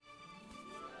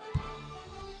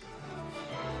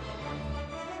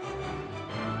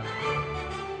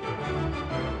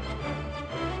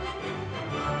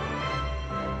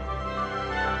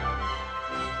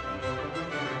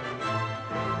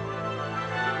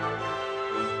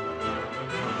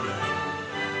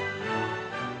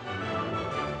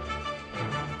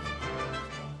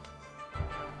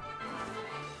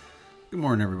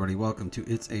morning, everybody. Welcome to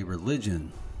It's a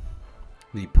Religion,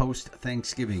 the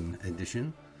post-Thanksgiving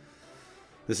edition.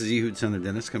 This is Ehud Son of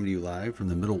Dennis coming to you live from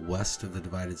the Middle West of the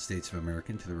divided states of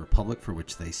America to the republic for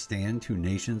which they stand, two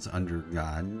nations under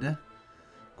God,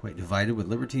 quite divided with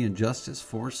liberty and justice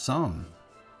for some.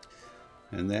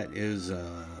 And that is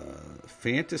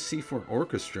Fantasy for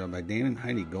Orchestra by Dan and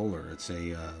Heidi Goller. It's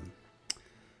a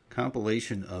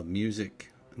compilation of music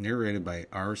narrated by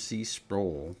R.C.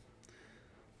 Sproul,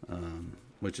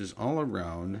 which is all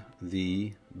around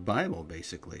the Bible,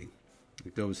 basically.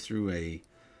 It goes through a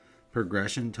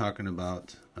progression talking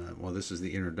about, this is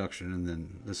the introduction, and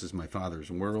then this is my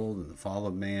Father's world, and the fall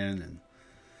of man, and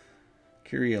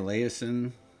Kyrie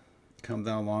eleison, come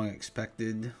thou long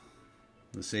expected,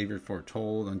 the Savior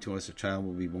foretold, unto us a child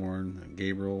will be born,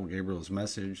 Gabriel's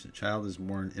message, the child is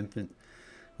born, infant.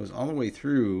 It goes all the way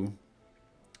through,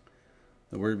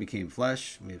 the Word became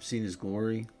flesh, we have seen His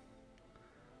glory.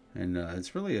 And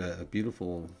it's really a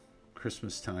beautiful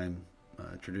Christmas time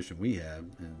tradition we have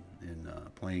in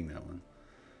playing that one.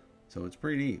 So it's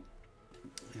pretty neat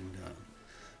and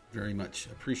very much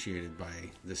appreciated by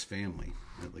this family,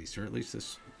 at least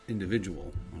this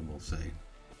individual, I will say.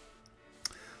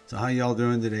 So how y'all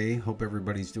doing today? Hope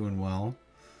everybody's doing well.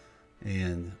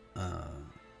 And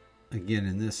again,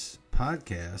 in this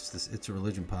podcast, this It's a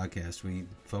Religion podcast, we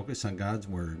focus on God's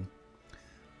Word,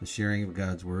 the sharing of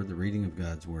God's Word, the reading of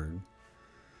God's Word,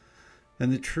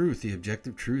 and the truth, the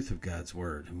objective truth of God's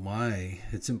Word, and why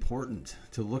it's important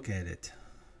to look at it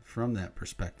from that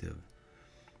perspective.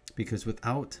 Because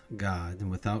without God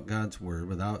and without God's Word,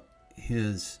 without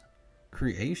His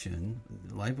creation,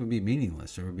 life would be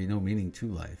meaningless. There would be no meaning to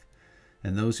life.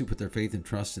 And those who put their faith and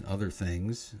trust in other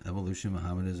things, evolution,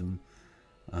 Mohammedanism,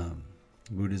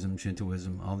 Buddhism,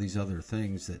 Shintoism, all these other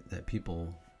things that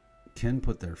people can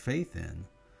put their faith in,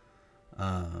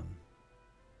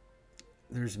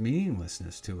 there's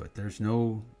meaninglessness to it. There's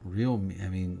no real,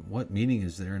 what meaning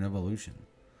is there in evolution?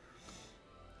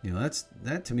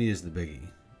 That to me is the biggie.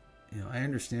 I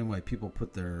understand why people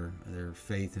put their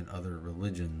faith in other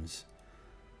religions,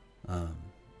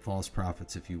 false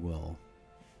prophets, if you will.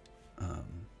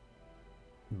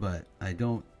 But I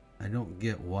don't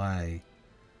get why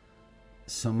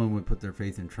someone would put their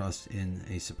faith and trust in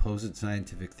a supposed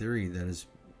scientific theory that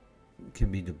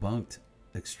can be debunked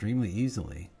extremely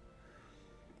easily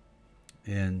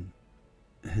and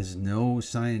has no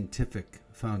scientific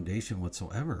foundation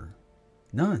whatsoever.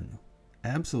 None.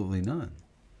 Absolutely none.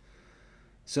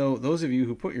 So those of you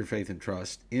who put your faith and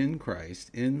trust in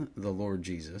Christ, in the Lord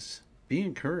Jesus, be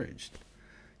encouraged.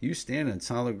 You stand on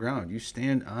solid ground. You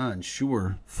stand on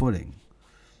sure footing.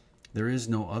 There is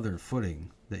no other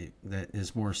footing that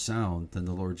is more sound than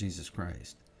the Lord Jesus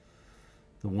Christ.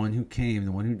 The one who came,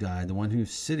 the one who died, the one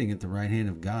who's sitting at the right hand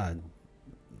of God,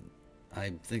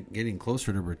 I think getting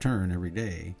closer to return every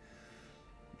day.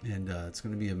 And it's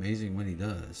going to be amazing when He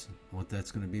does. What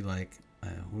that's going to be like,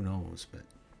 who knows, but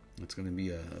it's going to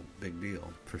be a big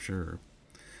deal for sure.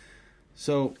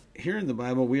 So here in the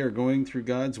Bible, we are going through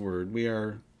God's Word. We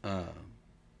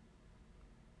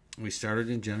started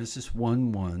in Genesis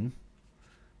 1:1,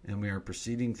 and we are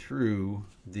proceeding through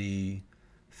the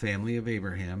family of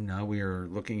Abraham. Now we are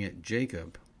looking at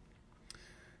Jacob,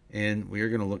 and we are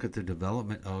going to look at the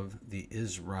development of the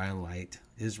Israelite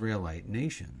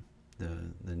nation,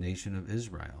 the nation of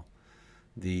Israel,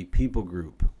 the people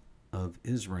group of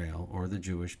Israel, or the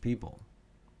Jewish people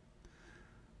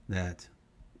that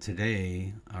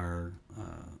today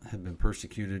have been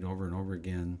persecuted over and over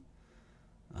again,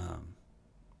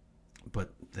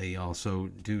 but they also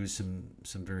do some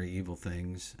very evil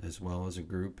things as well as a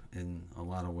group in a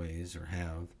lot of ways, or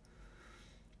have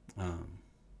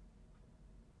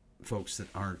folks that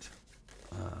aren't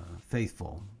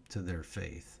faithful to their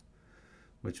faith,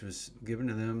 which was given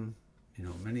to them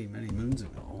many moons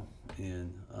ago,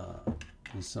 and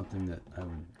is something that I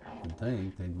would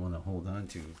think they'd want to hold on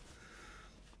to,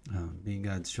 being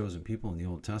God's chosen people in the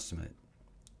Old Testament,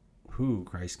 who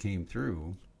Christ came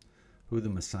through, who the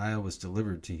Messiah was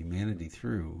delivered to humanity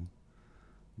through,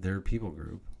 their people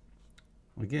group.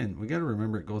 Again, we got to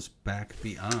remember it goes back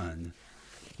beyond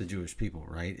the Jewish people,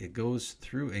 right? It goes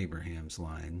through Abraham's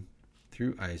line,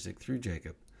 through Isaac, through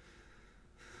Jacob.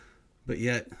 But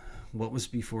yet, what was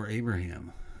before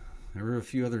Abraham? There were a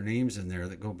few other names in there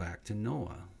that go back to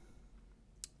Noah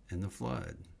and the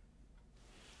flood.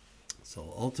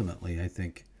 So ultimately, I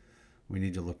think we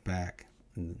need to look back,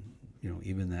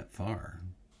 even that far,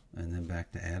 and then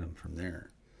back to Adam from there.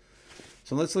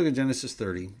 So let's look at Genesis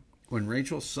 30. When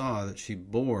Rachel saw that she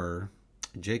bore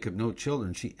Jacob no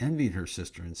children, she envied her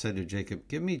sister and said to Jacob,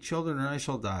 "Give me children or I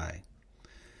shall die."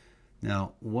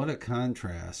 Now, what a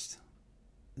contrast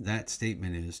that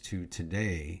statement is to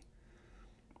today,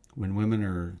 when women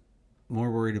are more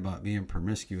worried about being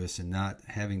promiscuous and not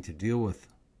having to deal with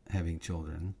having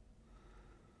children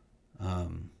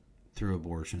through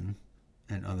abortion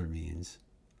and other means.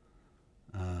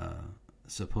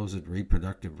 Supposed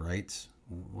reproductive rights.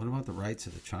 What about the rights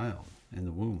of the child in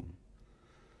the womb?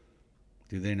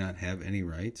 Do they not have any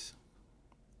rights?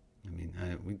 I mean,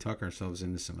 we talk ourselves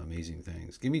into some amazing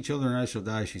things. Give me children or I shall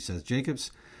die, she says.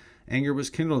 Jacob's anger was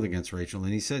kindled against Rachel,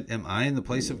 and he said, am I in the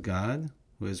place of God,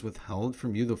 who has withheld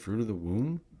from you the fruit of the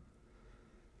womb?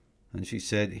 And she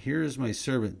said, here is my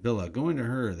servant Bilhah. Go into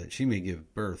her, that she may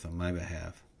give birth on my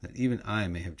behalf, that even I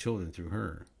may have children through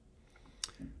her.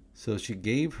 So she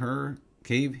gave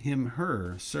him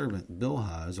her servant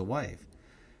Bilhah as a wife.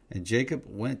 And Jacob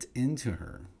went into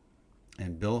her.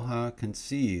 And Bilhah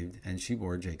conceived, and she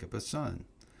bore Jacob a son.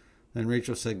 Then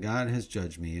Rachel said, God has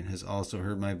judged me, and has also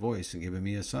heard my voice, and given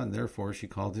me a son. Therefore she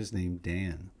called his name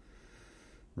Dan.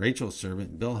 Rachel's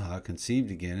servant Bilhah conceived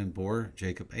again, and bore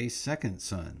Jacob a second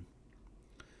son.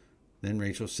 Then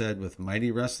Rachel said, with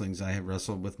mighty wrestlings I have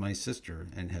wrestled with my sister,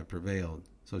 and have prevailed.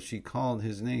 So she called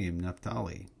his name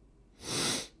Naphtali.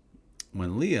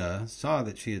 When Leah saw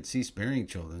that she had ceased bearing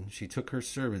children, she took her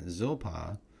servant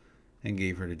Zilpah, and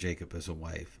gave her to Jacob as a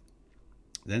wife.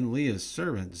 Then Leah's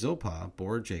servant Zilpah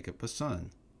bore Jacob a son.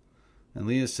 And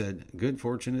Leah said, good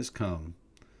fortune has come.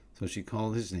 So she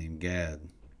called his name Gad.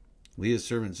 Leah's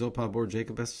servant Zilpah bore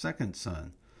Jacob a second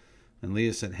son. And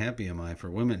Leah said, happy am I, for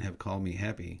women have called me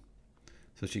happy.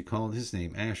 So she called his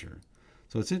name Asher.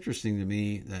 So it's interesting to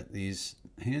me that these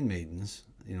handmaidens,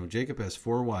 Jacob has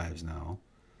 4 wives now.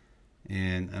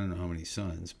 And I don't know how many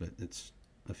sons, but it's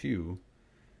a few.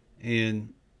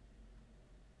 And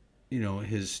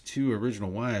his 2 original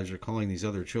wives are calling these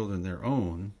other children their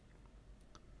own.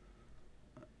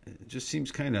 It just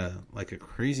seems kind of like a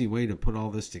crazy way to put all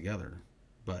this together.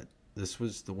 But this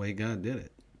was the way God did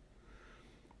it.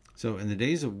 So in the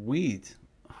days of wheat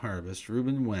harvest,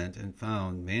 Reuben went and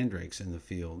found mandrakes in the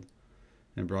field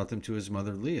and brought them to his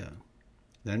mother Leah.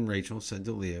 Then Rachel said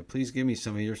to Leah, please give me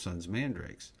some of your son's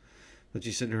mandrakes. But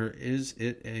she said to her, is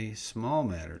it a small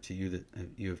matter to you that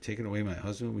you have taken away my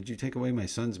husband? Would you take away my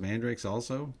son's mandrakes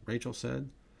also? Rachel said.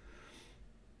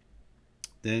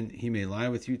 Then he may lie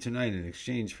with you tonight in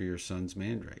exchange for your son's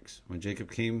mandrakes. When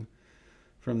Jacob came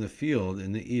from the field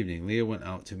in the evening, Leah went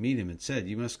out to meet him and said,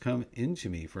 you must come in to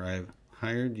me, for I have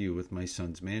hired you with my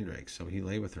son's mandrakes. So he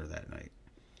lay with her that night.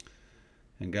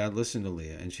 And God listened to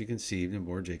Leah, and she conceived and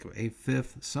bore Jacob a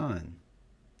 5th son.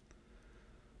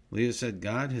 Leah said,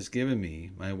 God has given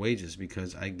me my wages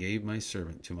because I gave my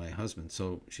servant to my husband.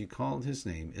 So she called his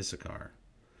name Issachar.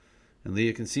 And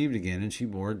Leah conceived again, and she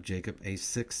bore Jacob a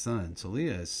 6th son. So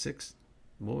Leah has 6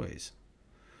 boys.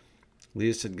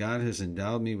 Leah said, God has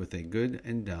endowed me with a good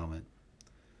endowment.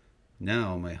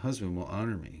 Now my husband will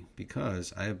honor me,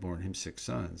 because I have borne him 6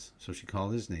 sons. So she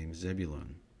called his name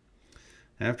Zebulun.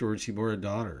 Afterwards she bore a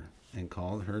daughter, and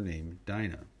called her name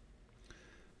Dinah.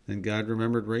 Then God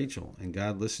remembered Rachel, and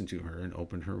God listened to her and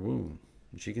opened her womb.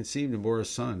 And she conceived and bore a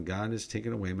son. God has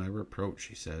taken away my reproach,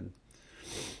 she said.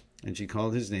 And she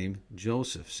called his name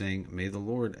Joseph, saying, may the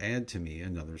Lord add to me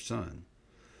another son.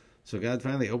 So God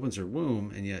finally opens her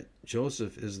womb, and yet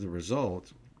Joseph is the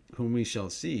result, whom we shall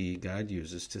see God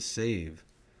uses to save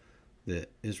the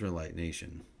Israelite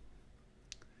nation.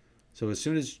 So as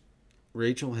soon as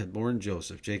Rachel had borne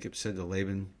Joseph, Jacob said to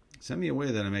Laban, send me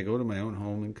away that I may go to my own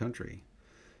home and country.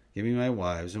 Give me my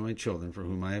wives and my children for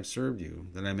whom I have served you,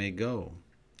 that I may go.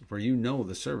 For you know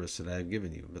the service that I have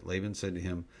given you. But Laban said to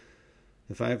him,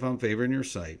 if I have found favor in your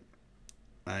sight,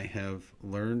 I have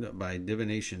learned by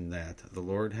divination that the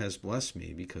Lord has blessed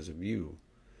me because of you.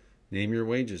 Name your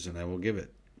wages, and I will give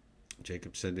it.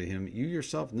 Jacob said to him, you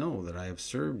yourself know that I have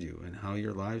served you, and how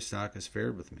your livestock has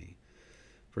fared with me.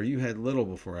 For you had little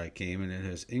before I came, and it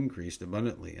has increased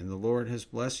abundantly, and the Lord has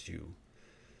blessed you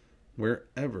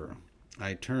wherever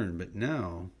I turn. But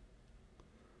now,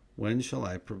 when shall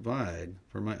I provide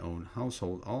for my own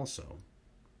household also?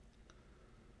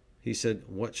 He said,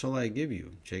 what shall I give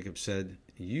you? Jacob said,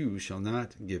 you shall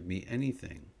not give me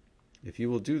anything. If you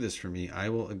will do this for me, I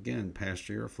will again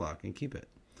pasture your flock and keep it.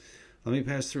 Let me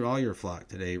pass through all your flock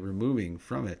today, removing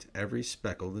from it every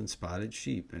speckled and spotted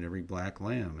sheep, and every black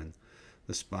lamb, and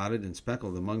the spotted and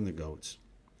speckled among the goats,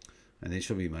 and they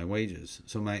shall be my wages.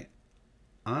 So my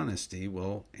honesty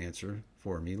will answer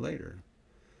for me later.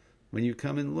 When you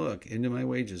come and look into my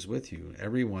wages with you,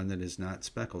 every one that is not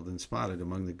speckled and spotted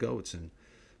among the goats, and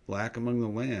black among the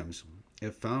lambs,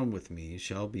 if found with me,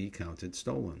 shall be counted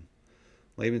stolen.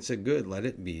 Laban said, good, let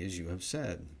it be as you have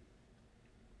said.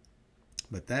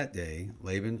 But that day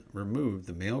Laban removed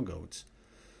the male goats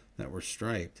that were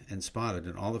striped and spotted,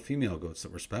 and all the female goats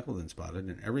that were speckled and spotted,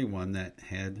 and every one that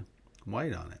had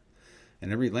white on it,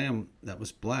 and every lamb that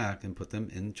was black, and put them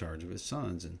in charge of his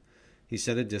sons. And he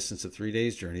set a distance of 3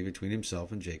 days' journey between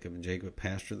himself and Jacob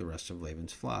pastured the rest of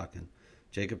Laban's flock. And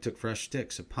Jacob took fresh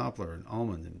sticks of poplar and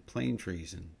almond and plane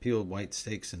trees, and peeled white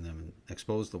stakes in them, and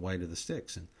exposed the white of the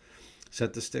sticks, and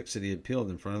set the sticks that he had peeled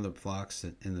in front of the flocks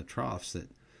in the troughs,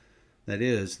 that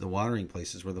is, the watering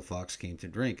places where the flocks came to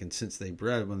drink. And since they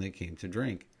bred when they came to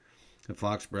drink, the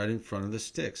flocks bred in front of the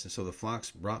sticks. And so the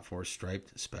flocks brought forth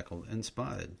striped, speckled, and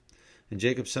spotted. And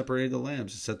Jacob separated the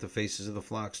lambs, and set the faces of the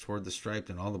flocks toward the striped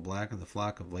and all the black of the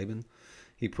flock of Laban.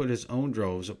 He put his own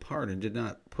droves apart, and did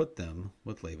not put them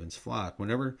with Laban's flock.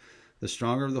 Whenever the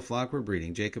stronger of the flock were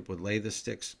breeding, Jacob would lay the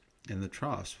sticks in the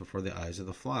troughs before the eyes of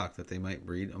the flock, that they might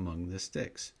breed among the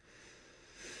sticks.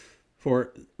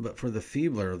 But for the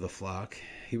feebler of the flock,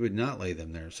 he would not lay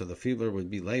them there. So the feebler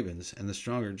would be Laban's, and the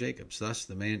stronger Jacob's. Thus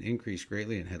the man increased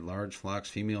greatly, and had large flocks,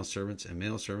 female servants and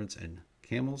male servants, and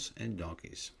camels and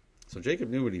donkeys. So Jacob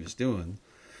knew what he was doing.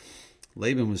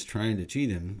 Laban was trying to cheat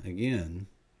him again.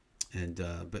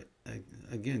 But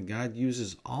again, God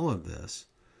uses all of this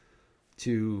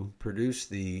to produce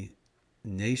the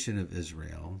nation of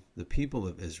Israel, the people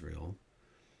of Israel,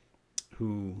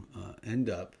 who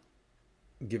end up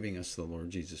giving us the Lord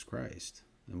Jesus Christ.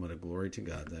 And what a glory to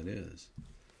God that is.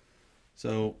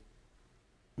 So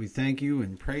we thank you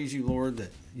and praise you, Lord,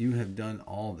 that you have done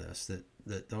all this,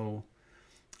 that though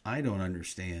I don't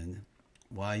understand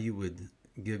why you would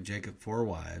give Jacob 4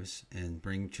 wives and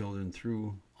bring children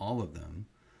through all of them,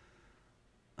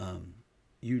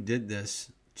 you did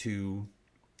this to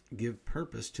give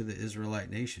purpose to the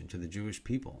Israelite nation, to the Jewish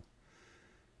people.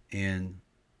 And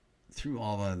through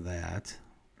all of that,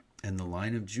 and the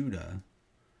line of Judah,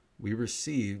 we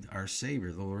received our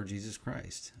Savior, the Lord Jesus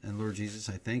Christ. And Lord Jesus,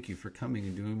 I thank you for coming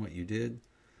and doing what you did.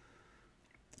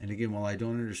 And again, while I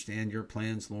don't understand your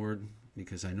plans, Lord,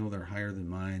 because I know they're higher than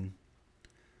mine,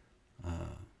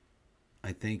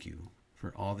 I thank you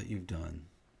for all that you've done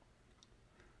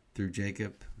through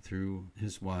Jacob, through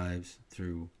his wives,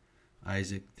 through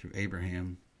Isaac, through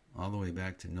Abraham, all the way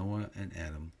back to Noah and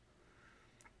Adam.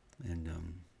 And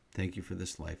thank you for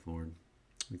this life, Lord.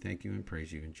 We thank you and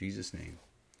praise you in Jesus' name.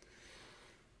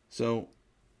 So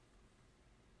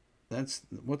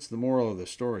what's the moral of the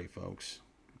story, folks?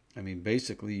 I mean,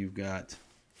 basically you've got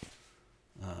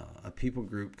a people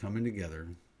group coming together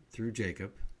through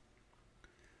Jacob,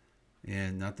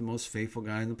 and not the most faithful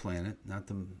guy on the planet, not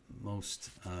the most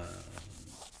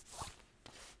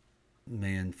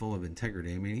man full of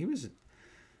integrity. I mean,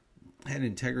 he had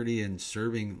integrity in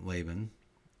serving Laban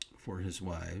for his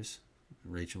wives,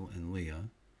 Rachel and Leah.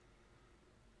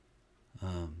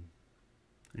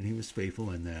 And he was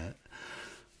faithful in that.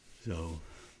 So,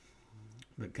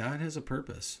 but God has a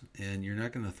purpose, and you're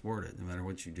not going to thwart it no matter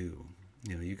what you do.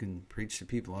 You know, you can preach to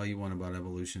people all you want about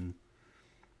evolution,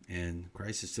 and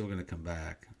Christ is still going to come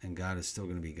back, and God is still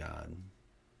going to be God.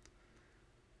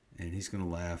 And he's going to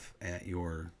laugh at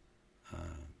your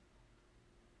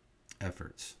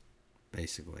efforts,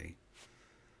 basically,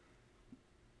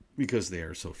 because they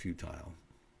are so futile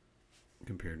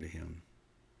compared to him.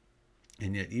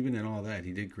 And yet, even in all that,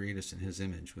 he did create us in his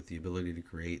image with the ability to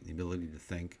create, the ability to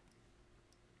think,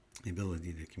 the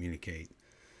ability to communicate.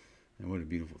 And what a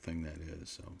beautiful thing that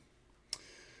is. So,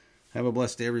 have a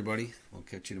blessed day, everybody. We'll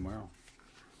catch you tomorrow.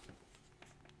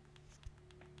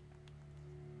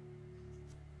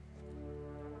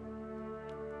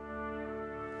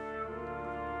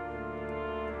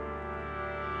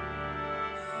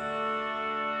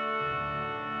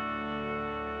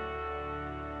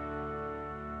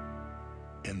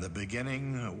 In the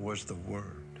beginning was the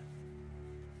Word,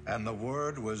 and the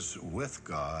Word was with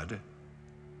God,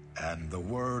 and the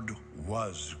Word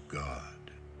was God.